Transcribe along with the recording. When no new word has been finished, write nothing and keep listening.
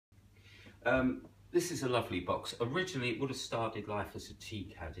This is a lovely box. Originally it would have started life as a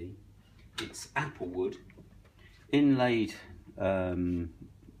tea caddy. It's Applewood, inlaid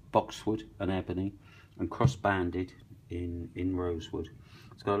Boxwood and ebony, and crossbanded in Rosewood.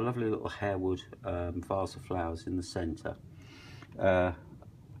 It's got a lovely little Harewood vase of flowers in the centre.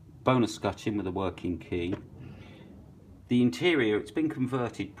 Bone escutcheon with a working key. The interior, it's been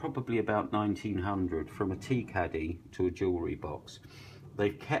converted probably about 1900 from a tea caddy to a jewellery box.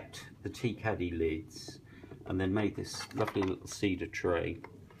 They've kept the tea caddy lids and then made this lovely little cedar tray.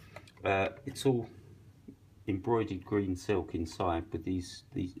 It's all embroidered green silk inside with these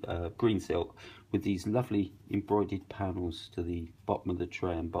green silk with these lovely embroidered panels to the bottom of the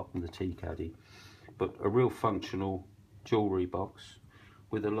tray and bottom of the tea caddy. But a real functional jewellery box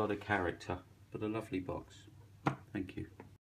with a lot of character, but a lovely box. Thank you.